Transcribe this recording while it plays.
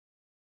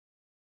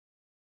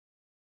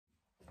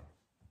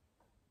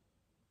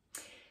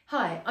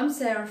Hi, I'm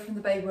Sarah from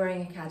the Baby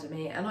Wearing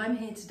Academy and I'm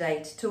here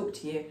today to talk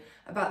to you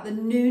about the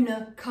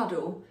Nuna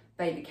Cudl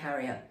Baby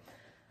Carrier.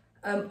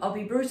 I'll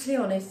be brutally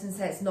honest and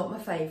say it's not my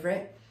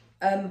favourite.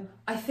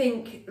 I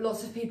think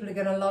lots of people are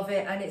going to love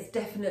it and it's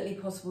definitely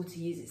possible to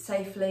use it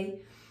safely.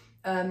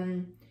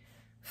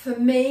 For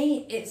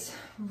me, it's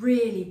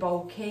really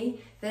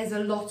bulky. There's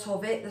a lot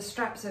of it. The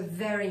straps are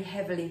very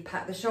heavily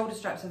padded. The shoulder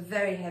straps are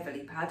very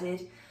heavily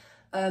padded.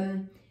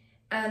 And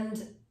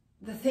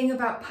the thing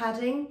about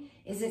padding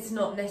is it's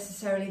not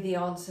necessarily the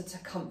answer to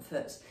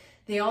comfort.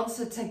 The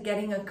answer to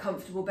getting a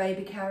comfortable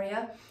baby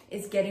carrier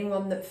is getting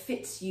one that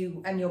fits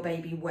you and your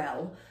baby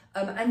well,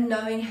 and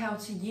knowing how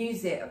to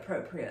use it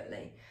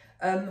appropriately.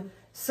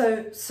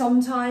 So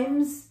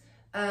sometimes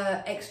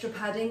extra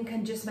padding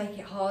can just make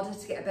it harder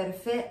to get a better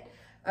fit.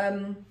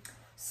 I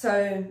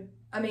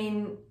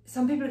mean,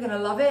 some people are going to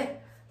love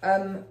it.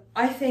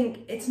 I think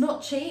it's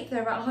not cheap.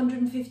 They're about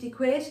 150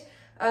 quid.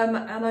 And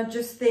I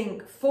just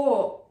think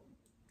for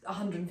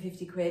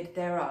 150 quid,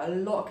 there are a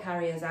lot of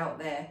carriers out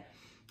there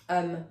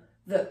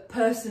that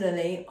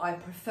personally I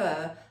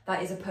prefer.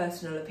 That is a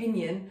personal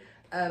opinion.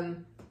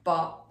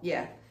 But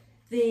yeah,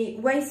 the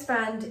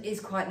waistband is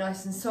quite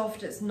nice and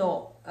soft. It's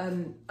not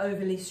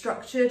overly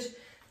structured.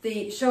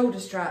 The shoulder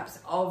straps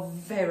are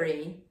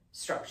very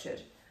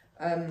structured.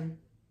 But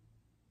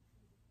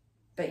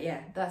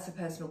yeah, that's a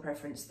personal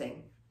preference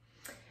thing.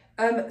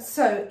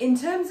 So in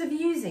terms of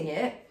using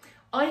it,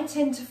 I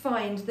tend to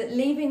find that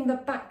leaving the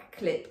back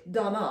clip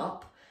done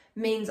up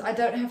means I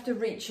don't have to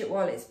reach it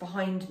while it's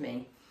behind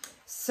me.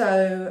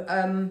 So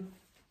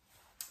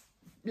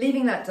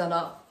leaving that done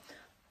up,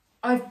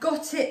 I've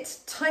got it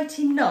tight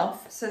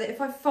enough so that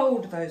if I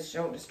fold those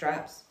shoulder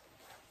straps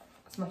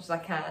as much as I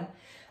can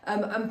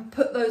and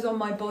put those on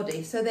my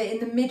body so they're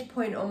in the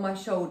midpoint on my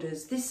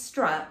shoulders, this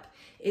strap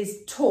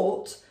is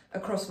taut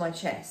across my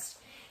chest.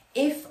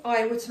 If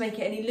I were to make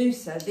it any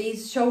looser,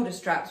 these shoulder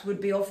straps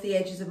would be off the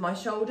edges of my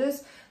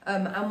shoulders,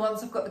 and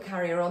once I've got the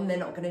carrier on, they're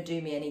not going to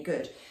do me any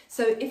good.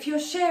 So if you're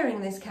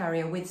sharing this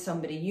carrier with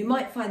somebody, you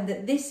might find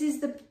that this is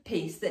the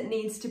piece that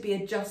needs to be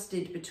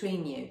adjusted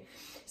between you.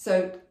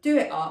 So do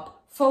it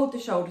up, fold the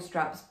shoulder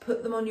straps,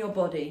 put them on your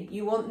body.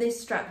 You want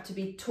this strap to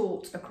be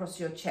taut across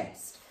your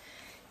chest.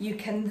 You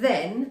can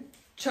then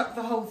chuck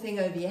the whole thing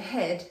over your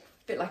head, a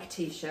bit like a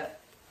t-shirt.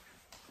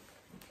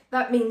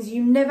 That means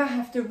you never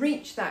have to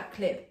reach that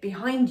clip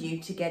behind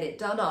you to get it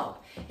done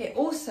up. It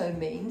also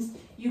means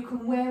you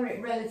can wear it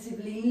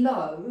relatively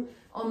low.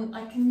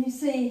 Can you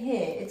see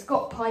here, it's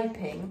got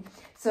piping,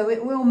 so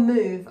it will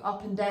move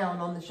up and down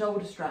on the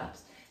shoulder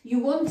straps. You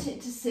want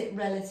it to sit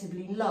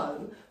relatively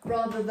low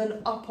rather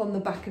than up on the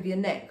back of your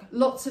neck.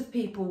 Lots of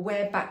people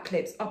wear back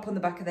clips up on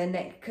the back of their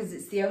neck because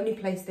it's the only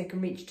place they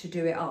can reach to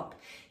do it up.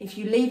 If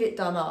you leave it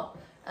done up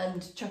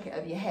and chuck it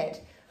over your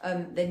head,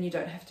 then you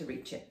don't have to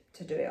reach it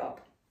to do it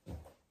up.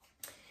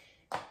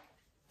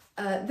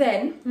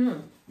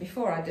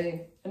 Before I do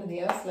anything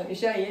else, let me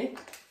show you.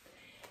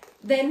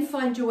 Then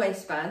find your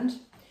waistband.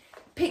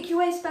 Pick your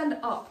waistband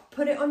up,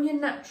 put it on your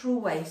natural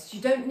waist.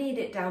 You don't need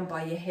it down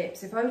by your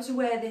hips. If I were to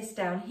wear this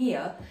down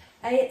here,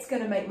 it's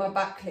going to make my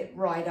back clip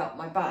ride up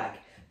my back,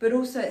 but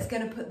also it's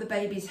going to put the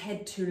baby's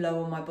head too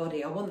low on my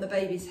body. I want the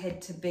baby's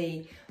head to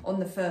be on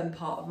the firm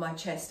part of my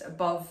chest,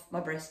 above my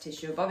breast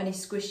tissue, above any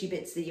squishy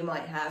bits that you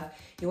might have.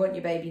 You want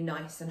your baby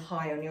nice and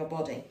high on your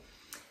body.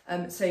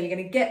 So you're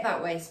going to get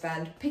that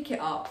waistband, pick it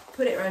up,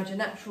 put it around your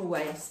natural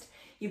waist.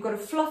 You've got a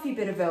fluffy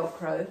bit of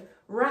Velcro,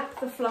 wrap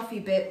the fluffy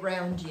bit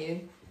round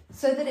you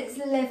so that it's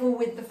level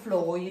with the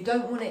floor. You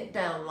don't want it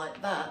down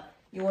like that.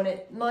 You want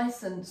it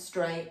nice and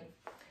straight.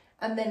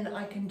 And then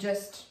I can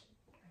just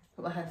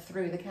put my hand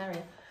through the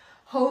carrier,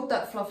 hold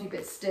that fluffy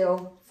bit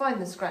still,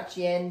 find the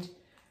scratchy end,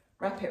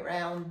 wrap it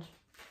round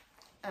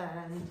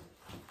and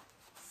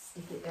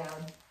stick it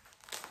down.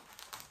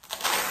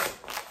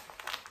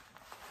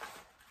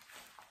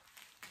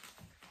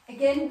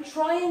 Again,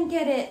 try and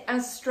get it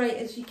as straight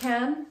as you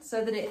can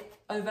so that it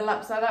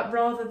overlaps like that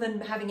rather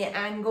than having it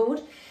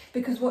angled,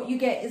 because what you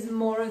get is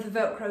more of the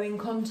Velcro in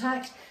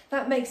contact.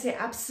 That makes it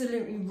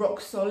absolutely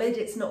rock solid.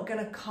 It's not going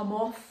to come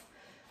off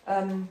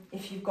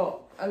if you've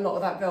got a lot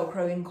of that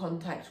Velcro in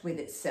contact with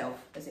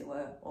itself, as it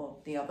were, or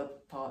the other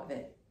part of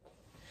it.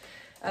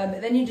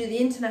 Then you do the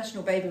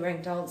international baby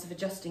wearing dance of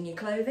adjusting your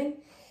clothing.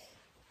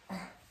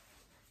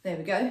 There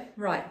we go.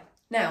 Right,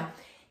 now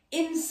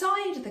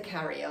inside the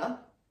carrier,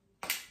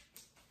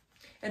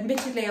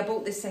 admittedly, I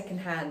bought this second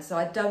hand, so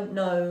I don't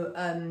know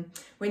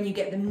when you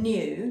get them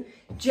new.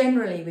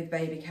 Generally with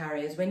baby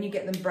carriers, when you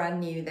get them brand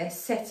new, they're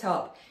set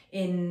up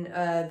in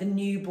the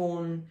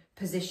newborn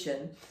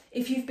position.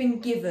 If you've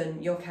been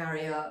given your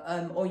carrier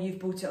or you've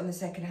bought it on the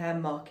second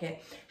hand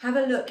market, have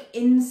a look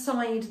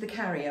inside the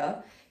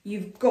carrier.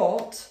 You've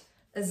got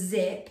a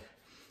zip.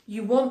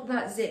 You want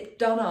that zip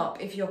done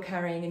up if you're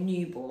carrying a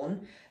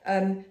newborn,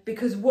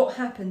 because what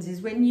happens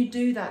is when you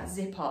do that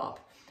zip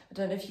up, I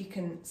don't know if you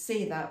can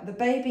see that, the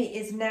baby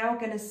is now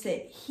going to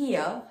sit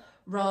here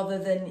rather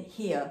than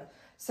here.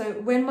 So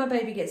when my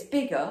baby gets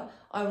bigger,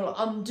 I will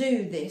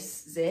undo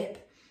this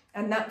zip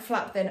and that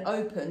flap then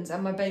opens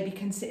and my baby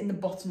can sit in the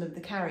bottom of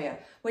the carrier.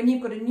 When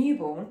you've got a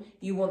newborn,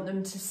 you want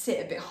them to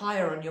sit a bit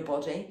higher on your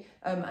body,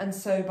 and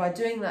so by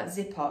doing that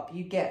zip up,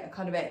 you get a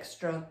kind of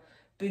extra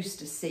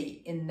booster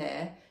seat in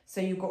there. So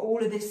you've got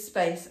all of this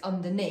space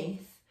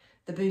underneath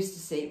the booster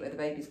seat where the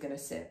baby's going to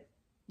sit.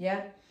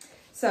 Yeah?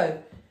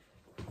 So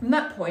from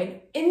that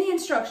point, in the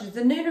instructions,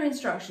 the Nuna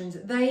instructions,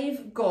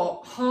 they've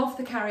got half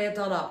the carrier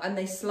done up and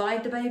they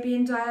slide the baby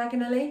in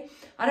diagonally.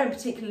 I don't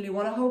particularly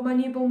want to hold my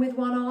newborn with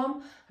one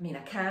arm. I mean,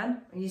 I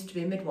can. I used to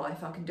be a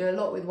midwife. I can do a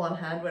lot with one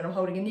hand when I'm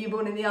holding a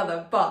newborn in the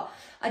other, but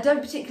I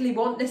don't particularly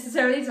want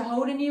necessarily to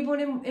hold a newborn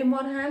in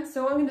one hand.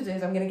 So what I'm going to do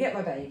is I'm going to get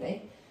my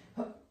baby.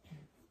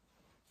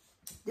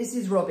 This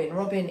is Robin.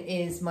 Robin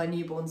is my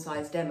newborn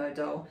size demo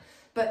doll.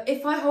 But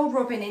if I hold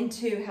Robin in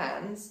two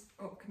hands,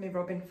 oh, come here,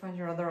 Robin, find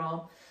your other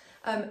arm.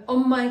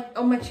 On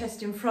my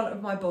chest in front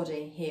of my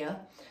body here,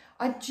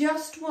 I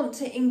just want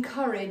to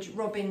encourage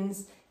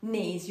Robin's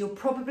knees. You'll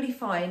probably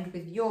find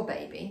with your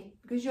baby,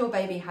 because your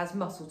baby has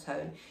muscle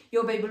tone,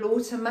 your baby will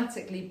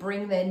automatically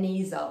bring their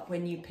knees up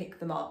when you pick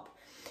them up.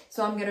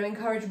 So I'm going to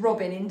encourage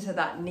Robin into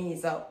that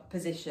knees up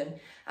position.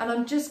 And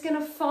I'm just going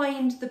to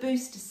find the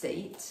booster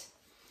seat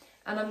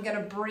and I'm going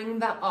to bring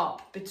that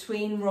up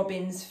between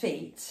Robin's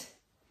feet.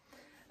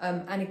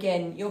 And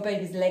again, your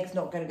baby's leg's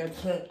not going to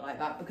go like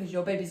that because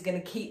your baby's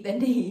going to keep their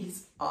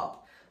knees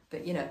up.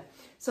 But you know,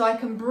 so I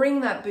can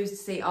bring that booster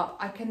seat up.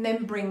 I can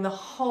then bring the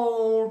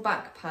whole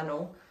back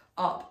panel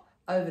up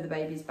over the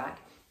baby's back.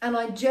 And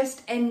I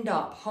just end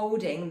up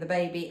holding the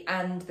baby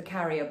and the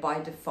carrier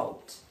by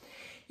default.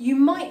 You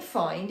might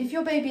find, if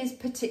your baby is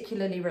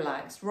particularly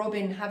relaxed,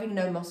 Robin, having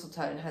no muscle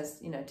tone, has,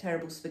 you know,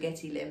 terrible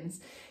spaghetti limbs,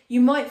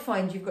 you might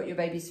find you've got your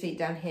baby's feet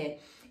down here.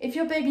 If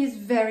your baby is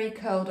very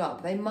curled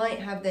up, they might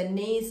have their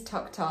knees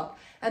tucked up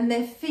and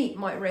their feet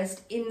might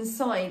rest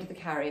inside the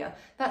carrier.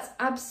 That's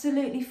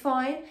absolutely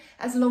fine,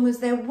 as long as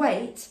their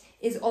weight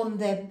is on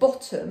their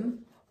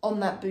bottom on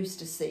that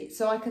booster seat.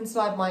 So I can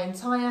slide my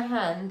entire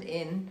hand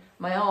in,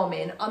 my arm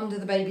in, under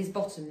the baby's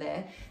bottom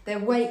there. Their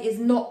weight is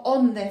not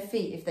on their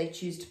feet if they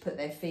choose to put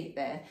their feet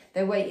there.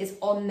 Their weight is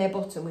on their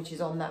bottom, which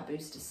is on that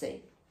booster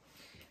seat.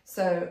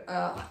 So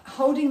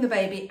holding the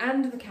baby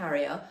and the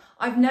carrier,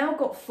 I've now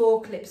got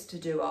 4 clips to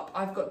do up.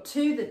 I've got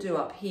 2 that do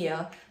up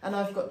here and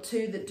I've got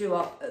 2 that do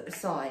up at the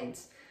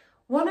sides.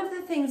 One of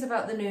the things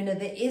about the Nuna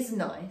that is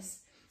nice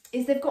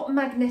is they've got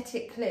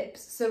magnetic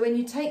clips. So when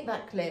you take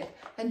that clip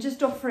and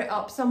just offer it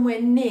up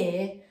somewhere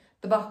near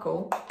the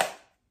buckle,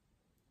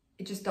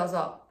 it just does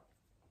up.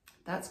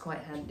 That's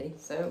quite handy.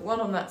 So one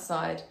on that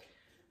side,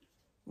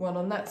 one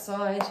on that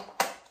side.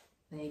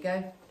 There you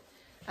go.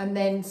 And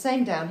then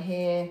same down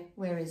here.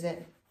 Where is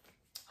it?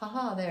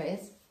 Haha, there it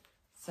is.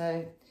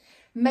 So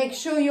make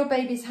sure your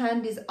baby's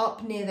hand is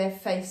up near their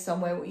face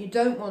somewhere. What you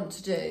don't want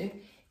to do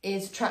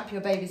is trap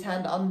your baby's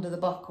hand under the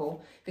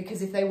buckle,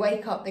 because if they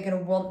wake up, they're going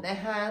to want their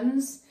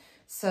hands.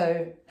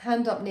 So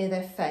hand up near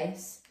their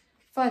face,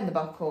 find the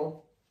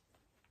buckle,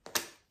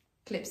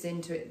 clips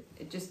into it.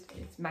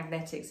 It's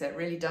magnetic, so it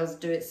really does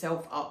do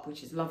itself up,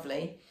 which is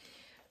lovely.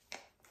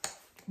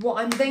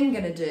 What I'm then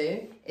going to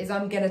do is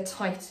I'm going to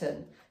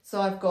tighten. So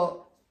I've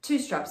got 2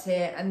 straps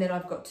here and then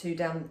I've got 2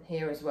 down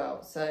here as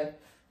well. So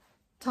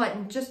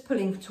tighten, just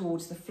pulling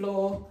towards the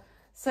floor.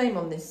 Same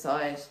on this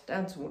side,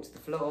 down towards the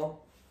floor.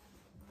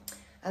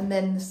 And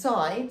then the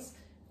sides,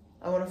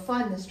 I want to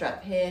find the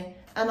strap here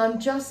and I'm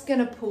just going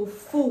to pull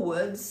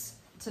forwards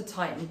to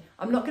tighten.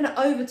 I'm not going to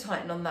over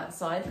tighten on that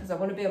side because I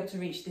want to be able to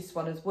reach this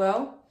one as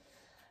well.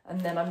 And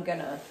then I'm going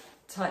to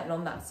tighten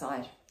on that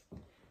side.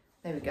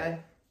 There we go.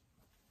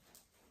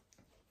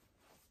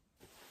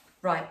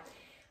 Right.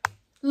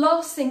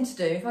 Last thing to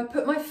do, if I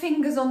put my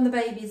fingers on the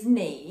baby's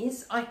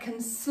knees, I can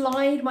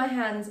slide my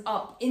hands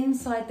up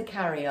inside the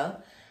carrier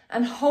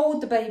and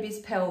hold the baby's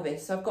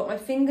pelvis. So I've got my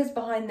fingers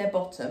behind their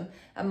bottom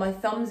and my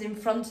thumbs in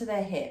front of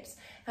their hips.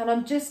 And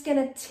I'm just going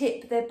to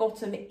tip their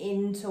bottom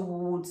in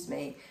towards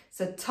me.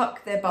 So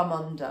tuck their bum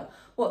under.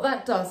 What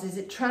that does is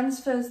it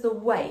transfers the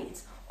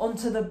weight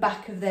onto the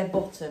back of their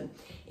bottom.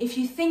 If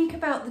you think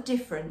about the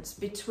difference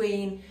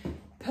between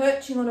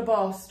perching on a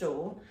bar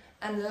stool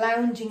and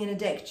lounging in a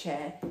deck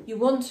chair, you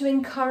want to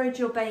encourage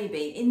your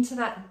baby into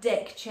that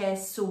deck chair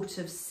sort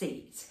of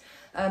seat.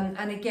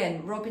 And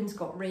again, Robin's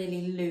got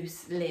really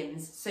loose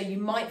limbs, so you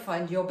might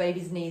find your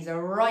baby's knees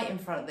are right in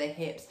front of their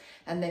hips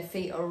and their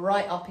feet are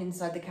right up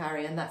inside the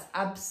carrier, and that's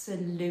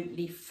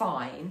absolutely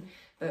fine.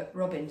 But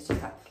Robin's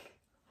just like,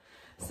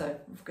 so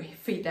we've got your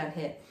feet down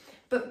here.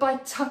 But by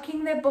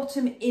tucking their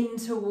bottom in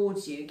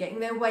towards you, getting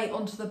their weight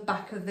onto the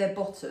back of their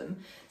bottom,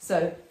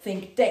 so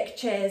think deck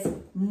chairs,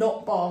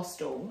 not bar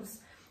stools,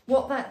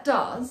 what that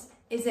does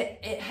is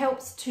it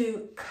helps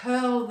to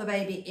curl the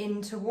baby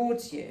in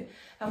towards you.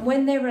 And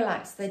when they're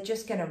relaxed, they're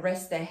just going to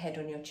rest their head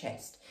on your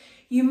chest.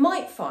 You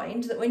might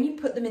find that when you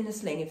put them in the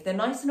sling, if they're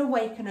nice and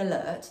awake and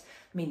alert,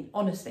 I mean,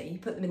 honestly, you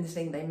put them in the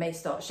sling, they may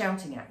start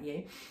shouting at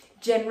you.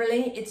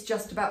 Generally, it's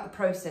just about the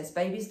process.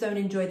 Babies don't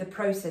enjoy the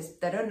process.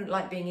 They don't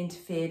like being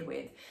interfered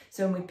with.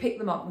 So when we pick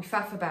them up, we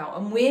faff about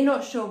and we're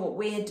not sure what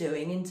we're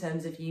doing in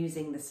terms of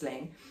using the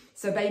sling.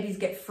 So babies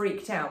get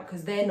freaked out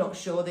because they're not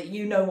sure that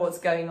you know what's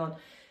going on.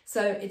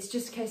 So it's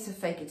just a case of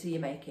fake it till you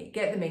make it.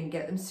 Get them in,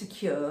 get them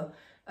secure.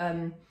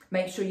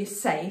 Make sure you're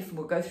safe.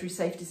 We'll go through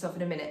safety stuff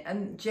in a minute.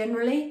 And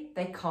generally,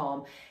 they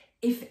calm.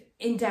 If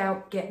in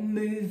doubt, get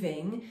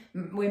moving.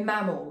 We're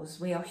mammals.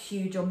 We are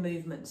huge on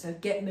movement. So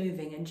get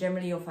moving and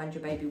generally you'll find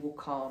your baby will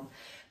calm.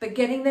 But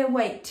getting their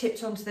weight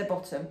tipped onto their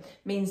bottom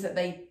means that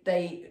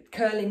they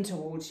curl in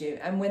towards you.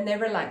 And when they're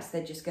relaxed,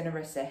 they're just going to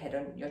rest their head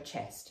on your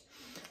chest.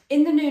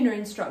 In the Nuna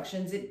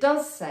instructions, it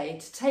does say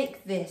to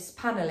take this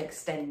panel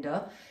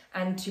extender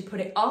and to put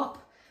it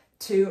up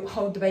to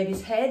hold the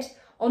baby's head.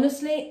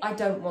 Honestly, I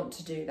don't want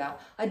to do that.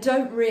 I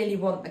don't really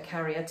want the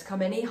carrier to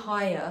come any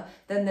higher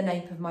than the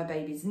nape of my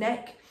baby's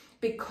neck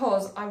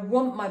because I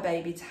want my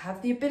baby to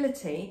have the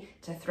ability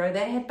to throw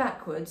their head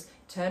backwards,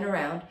 turn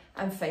around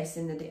and face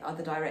in the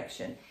other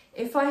direction.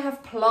 If I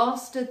have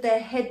plastered their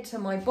head to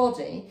my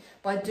body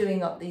by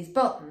doing up these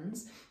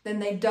buttons, then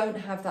they don't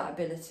have that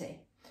ability.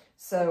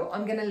 So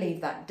I'm going to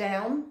leave that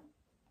down.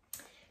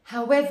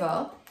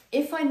 However,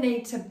 if I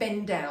need to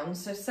bend down,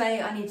 so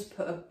say I need to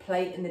put a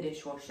plate in the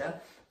dishwasher,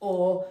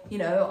 or, you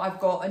know, I've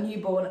got a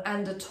newborn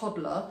and a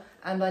toddler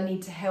and I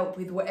need to help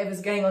with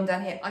whatever's going on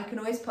down here, I can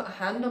always put a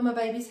hand on my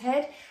baby's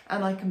head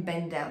and I can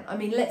bend down. I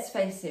mean, let's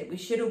face it, we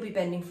should all be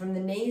bending from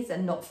the knees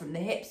and not from the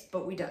hips,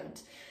 but we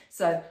don't.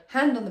 So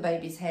hand on the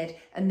baby's head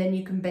and then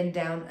you can bend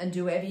down and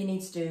do whatever you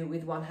need to do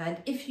with one hand.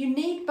 If you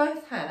need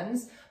both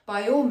hands,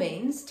 by all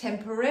means,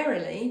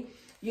 temporarily,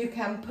 you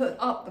can put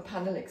up the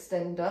panel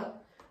extender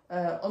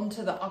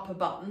onto the upper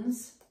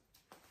buttons,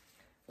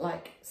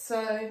 like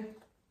so.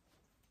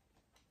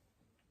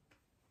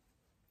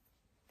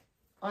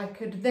 I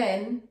could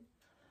then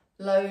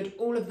load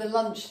all of the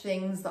lunch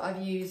things that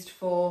I've used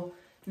for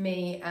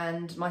me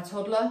and my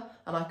toddler,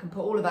 and I can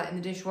put all of that in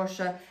the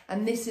dishwasher,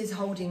 and this is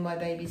holding my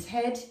baby's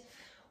head.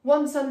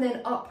 Once I'm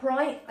then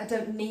upright, I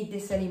don't need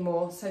this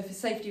anymore, so for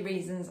safety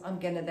reasons, I'm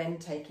going to then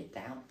take it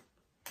down.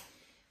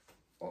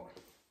 Oh,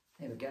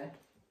 there we go.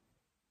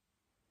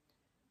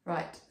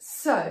 Right,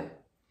 so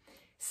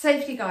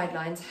safety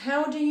guidelines.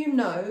 How do you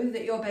know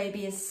that your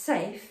baby is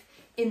safe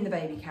in the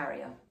baby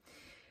carrier?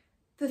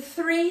 The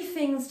three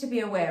things to be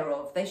aware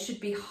of: they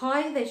should be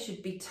high, they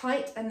should be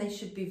tight, and they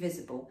should be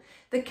visible.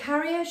 The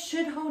carrier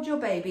should hold your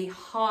baby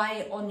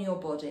high on your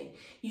body.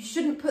 You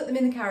shouldn't put them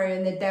in the carrier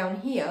and they're down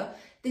here.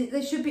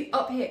 They should be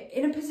up here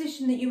in a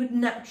position that you would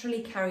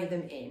naturally carry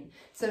them in.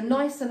 So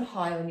nice and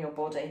high on your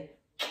body,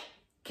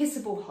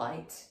 kissable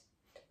height.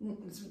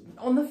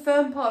 On the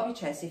firm part of your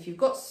chest, if you've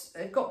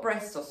got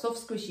breasts or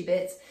soft squishy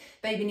bits,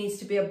 baby needs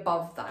to be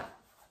above that.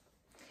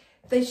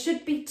 They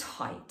should be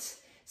tight.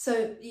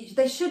 So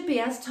they should be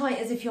as tight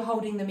as if you're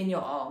holding them in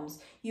your arms.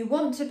 You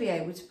want to be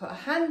able to put a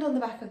hand on the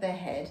back of their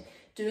head,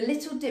 do a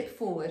little dip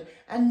forward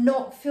and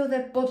not feel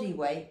their body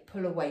weight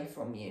pull away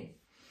from you.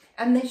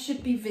 And they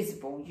should be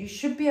visible. You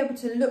should be able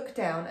to look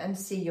down and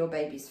see your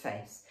baby's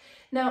face.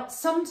 Now,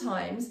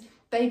 sometimes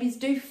babies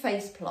do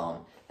face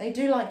plant. They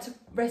do like to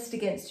rest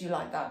against you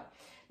like that.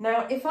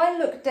 Now, if I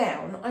look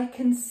down, I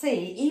can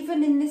see,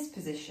 even in this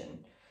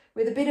position,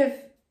 with a bit of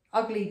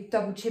ugly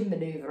double chin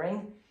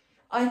manoeuvring,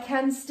 I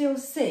can still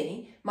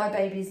see my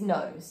baby's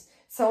nose.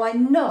 So I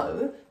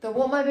know that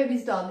what my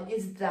baby's done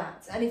is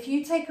that. And if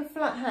you take a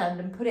flat hand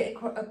and put it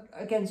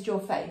against your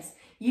face,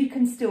 you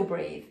can still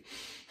breathe.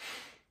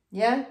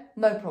 Yeah,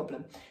 no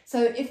problem.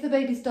 So if the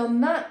baby's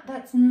done that,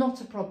 that's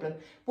not a problem.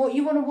 What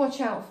you want to watch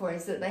out for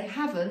is that they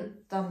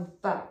haven't done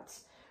that.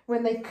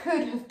 When they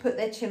could have put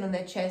their chin on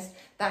their chest,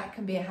 that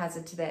can be a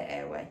hazard to their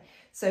airway.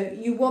 So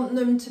you want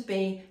them to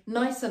be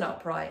nice and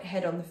upright,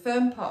 head on the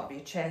firm part of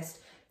your chest,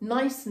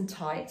 nice and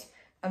tight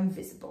and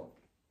visible.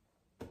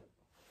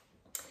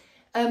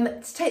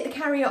 To take the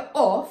carrier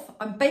off,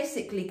 I'm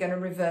basically going to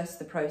reverse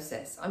the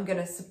process. I'm going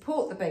to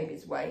support the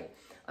baby's weight.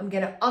 I'm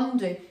going to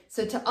undo.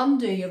 So to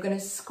undo, you're going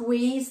to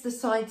squeeze the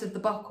sides of the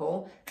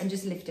buckle and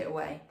just lift it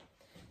away.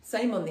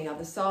 Same on the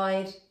other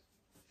side.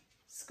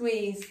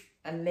 Squeeze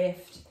and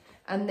lift.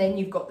 And then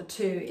you've got the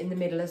two in the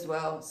middle as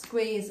well.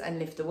 Squeeze and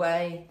lift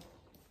away.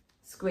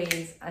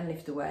 Squeeze and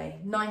lift away.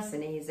 Nice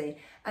and easy.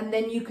 And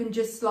then you can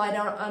just slide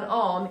an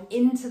arm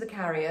into the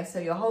carrier. So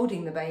you're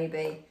holding the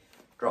baby,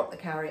 drop the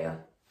carrier,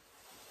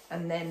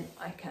 and then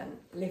I can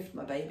lift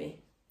my baby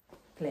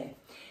clear.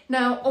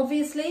 Now,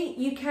 obviously,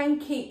 you can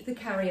keep the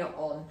carrier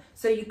on.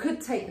 So you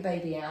could take the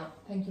baby out,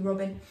 thank you,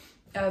 Robin,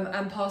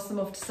 and pass them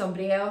off to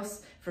somebody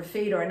else for a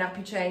feed or a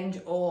nappy change,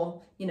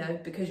 or, you know,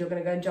 because you're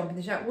going to go and jump in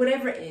the shower,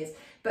 whatever it is.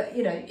 But,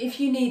 you know, if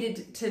you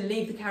needed to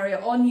leave the carrier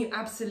on, you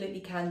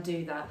absolutely can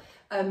do that.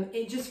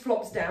 It just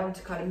flops down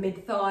to kind of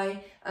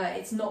mid-thigh.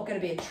 It's not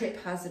going to be a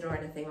trip hazard or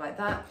anything like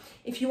that.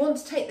 If you want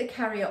to take the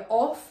carrier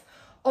off,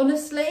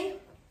 honestly,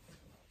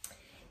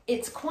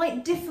 it's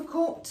quite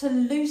difficult to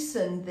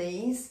loosen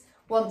these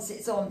once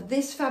it's on.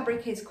 This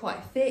fabric is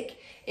quite thick.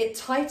 It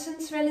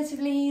tightens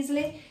relatively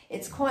easily.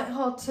 It's quite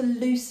hard to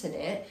loosen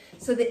it.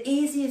 So the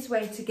easiest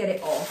way to get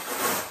it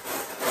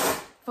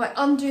off, if I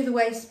undo the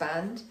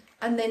waistband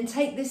and then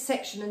take this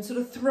section and sort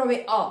of throw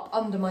it up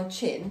under my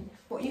chin,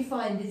 what you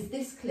find is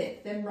this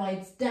clip then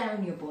rides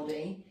down your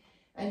body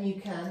and you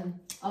can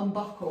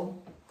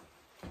unbuckle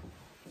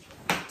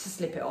to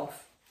slip it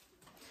off.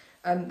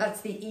 That's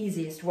the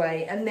easiest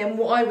way. And then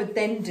what I would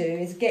then do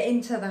is get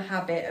into the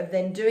habit of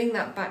then doing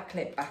that back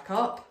clip back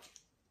up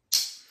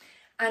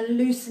and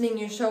loosening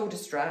your shoulder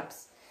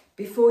straps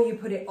before you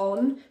put it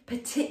on,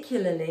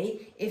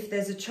 particularly if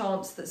there's a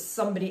chance that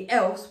somebody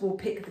else will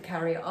pick the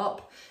carrier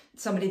up,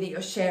 somebody that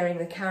you're sharing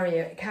the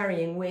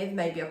carrying with,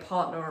 maybe a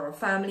partner or a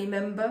family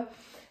member,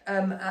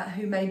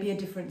 who may be a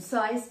different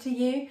size to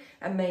you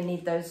and may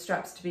need those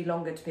straps to be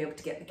longer to be able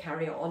to get the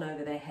carrier on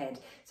over their head.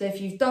 So if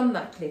you've done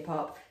that clip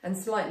up and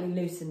slightly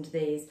loosened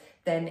these,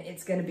 then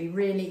it's going to be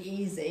really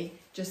easy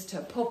just to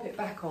pop it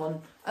back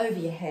on over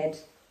your head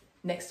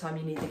next time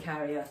you need the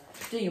carrier,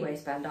 do your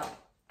waistband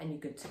up and you're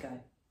good to go.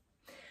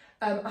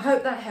 I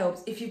hope that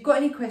helps. If you've got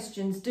any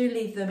questions, do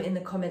leave them in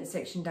the comment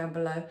section down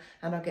below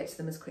and I'll get to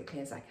them as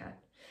quickly as I can.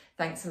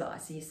 Thanks a lot. I'll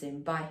see you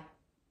soon. Bye.